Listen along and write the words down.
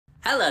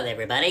Hello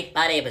everybody,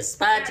 my name is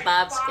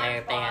SpongeBob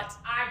SquarePants.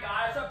 I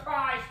got a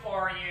surprise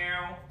for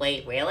you.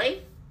 Wait,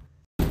 really?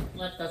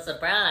 What's the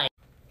surprise?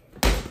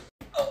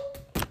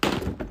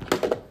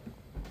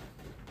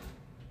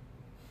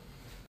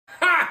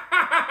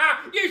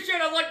 You should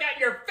have looked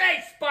at your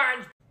face,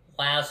 Sponge!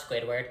 Wow,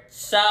 Squidward.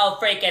 So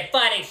freaking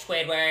funny,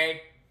 Squidward!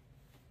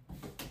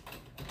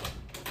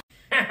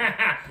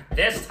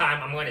 This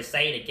time I'm going to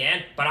say it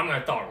again, but I'm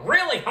going to throw it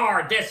really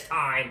hard this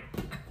time.